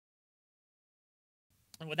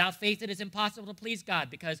And without faith, it is impossible to please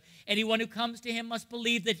God, because anyone who comes to him must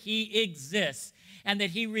believe that he exists and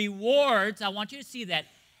that he rewards. I want you to see that.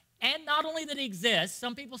 And not only that he exists,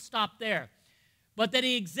 some people stop there, but that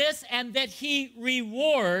he exists and that he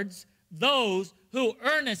rewards those who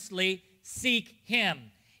earnestly seek him.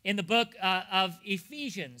 In the book of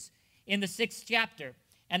Ephesians, in the 6th chapter,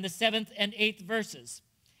 and the 7th and 8th verses,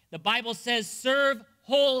 the Bible says, serve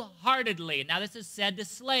wholeheartedly. Now, this is said to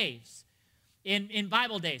slaves in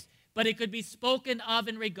Bible days, but it could be spoken of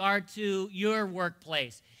in regard to your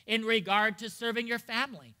workplace, in regard to serving your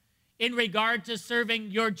family, in regard to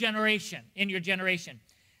serving your generation, in your generation.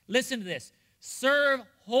 Listen to this. Serve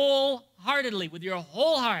wholeheartedly, with your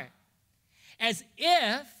whole heart, as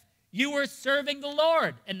if you were serving the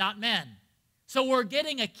Lord and not men. So we're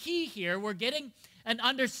getting a key here. We're getting an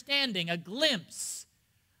understanding, a glimpse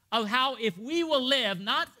of how if we will live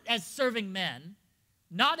not as serving men,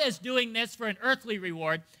 not as doing this for an earthly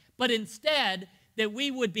reward, but instead that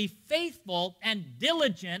we would be faithful and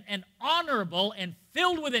diligent and honorable and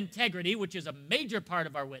filled with integrity, which is a major part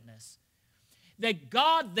of our witness, that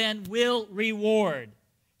God then will reward.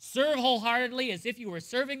 Serve wholeheartedly as if you were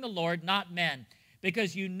serving the Lord, not men,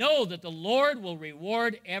 because you know that the Lord will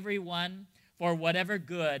reward everyone for whatever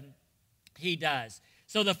good he does.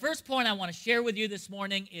 So the first point I want to share with you this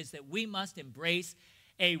morning is that we must embrace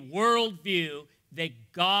a worldview that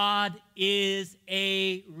God is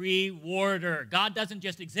a rewarder. God doesn't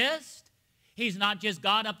just exist. He's not just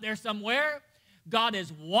God up there somewhere. God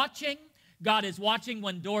is watching. God is watching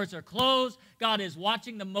when doors are closed. God is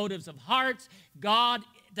watching the motives of hearts. God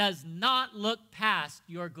does not look past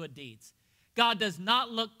your good deeds. God does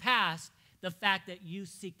not look past the fact that you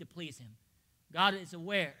seek to please him. God is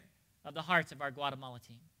aware of the hearts of our Guatemala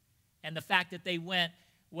team and the fact that they went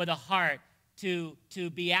with a heart to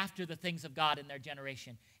be after the things of God in their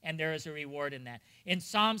generation, and there is a reward in that. In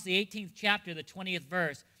Psalms, the 18th chapter, the 20th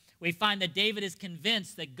verse, we find that David is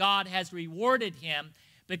convinced that God has rewarded him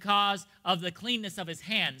because of the cleanness of his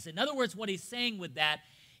hands. In other words, what he's saying with that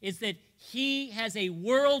is that he has a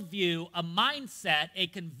worldview, a mindset, a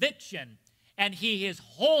conviction, and he is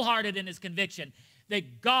wholehearted in his conviction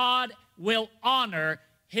that God will honor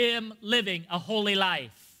him living a holy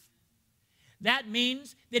life. That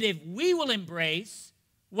means that if we will embrace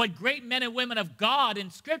what great men and women of God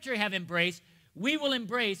in Scripture have embraced, we will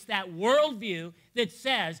embrace that worldview that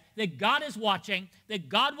says that God is watching, that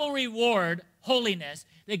God will reward holiness,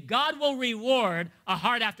 that God will reward a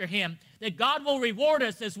heart after him, that God will reward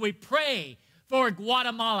us as we pray for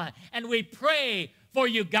Guatemala, and we pray for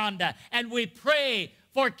Uganda, and we pray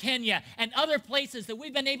for Kenya and other places that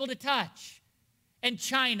we've been able to touch, and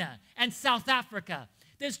China and South Africa.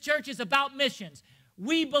 This church is about missions.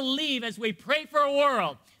 We believe as we pray for a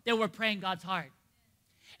world that we're praying God's heart.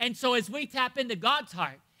 And so as we tap into God's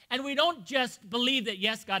heart, and we don't just believe that,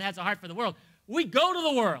 yes, God has a heart for the world, we go to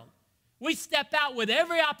the world. We step out with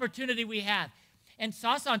every opportunity we have. And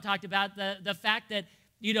Sasan talked about the fact that,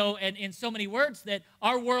 you know, and in so many words, that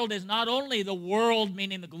our world is not only the world,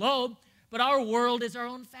 meaning the globe, but our world is our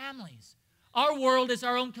own families. Our world is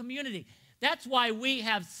our own community. That's why we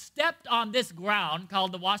have stepped on this ground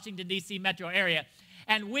called the Washington, D.C. metro area,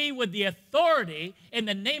 and we, with the authority in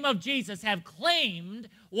the name of Jesus, have claimed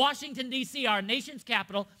Washington, D.C., our nation's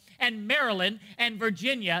capital, and Maryland and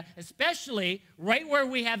Virginia, especially right where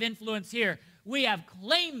we have influence here. We have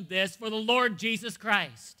claimed this for the Lord Jesus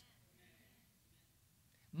Christ.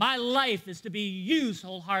 My life is to be used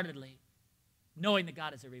wholeheartedly, knowing that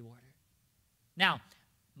God is a rewarder. Now,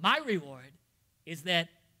 my reward is that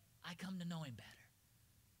I come to know him better.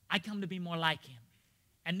 I come to be more like him.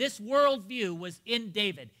 And this worldview was in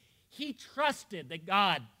David. He trusted that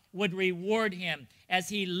God would reward him as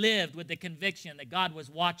he lived with the conviction that God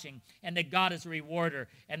was watching and that God is a rewarder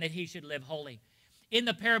and that he should live holy. In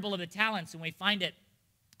the parable of the talents, and we find it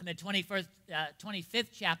in the 25th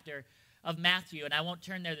chapter of Matthew, and I won't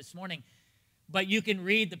turn there this morning, but you can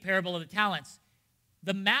read the parable of the talents.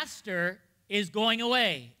 The master is going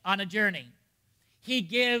away on a journey. He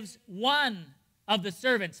gives one of the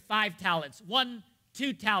servants 5 talents, one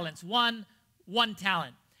 2 talents, one 1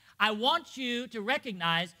 talent. I want you to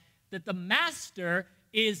recognize that the master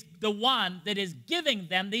is the one that is giving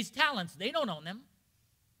them these talents. They don't own them.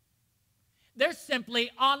 They're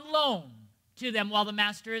simply on loan to them while the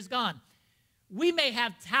master is gone. We may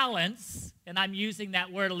have talents, and I'm using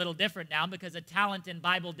that word a little different now because a talent in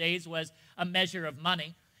Bible days was a measure of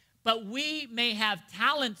money, but we may have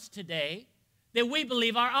talents today that we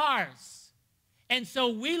believe are ours. And so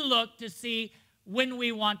we look to see when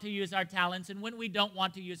we want to use our talents and when we don't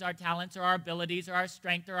want to use our talents or our abilities or our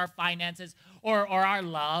strength or our finances or our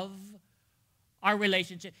love. our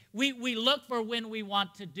relationship. We look for when we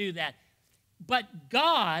want to do that. But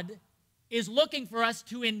God is looking for us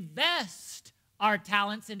to invest our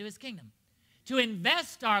talents into his kingdom, to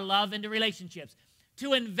invest our love into relationships,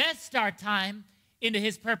 to invest our time into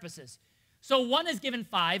his purposes. So one is given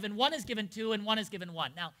 5, and one is given 2, and one is given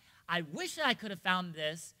 1. Now, I wish I could have found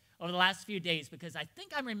this over the last few days because I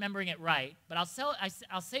think I'm remembering it right, but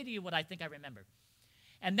I'll say to you what I think I remember.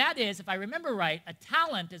 And that is, if I remember right, a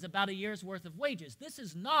talent is about a year's worth of wages. This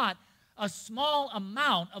is not a small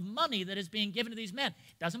amount of money that is being given to these men.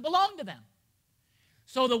 It doesn't belong to them.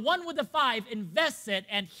 So the one with the 5 invests it,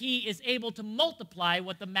 and he is able to multiply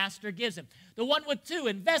what the master gives him. The one with 2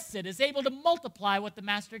 invests it, is able to multiply what the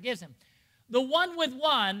master gives him. The one with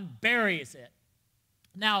 1 buries it.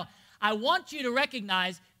 Now, I want you to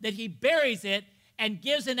recognize that he buries it and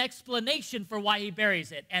gives an explanation for why he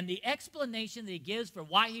buries it. And the explanation that he gives for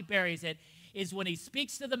why he buries it is when he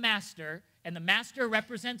speaks to the master, and the master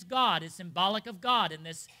represents God, is symbolic of God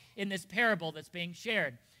in this parable that's being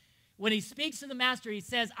shared. When he speaks to the master, he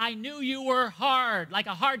says, I knew you were hard, like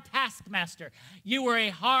a hard taskmaster. You were a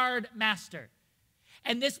hard master.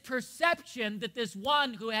 And this perception that this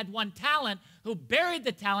one who had 1 talent, who buried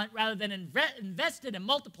the talent rather than invested and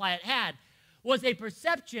multiply it had, was a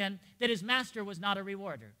perception that his master was not a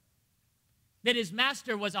rewarder. That his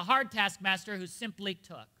master was a hard taskmaster who simply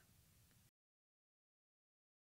took.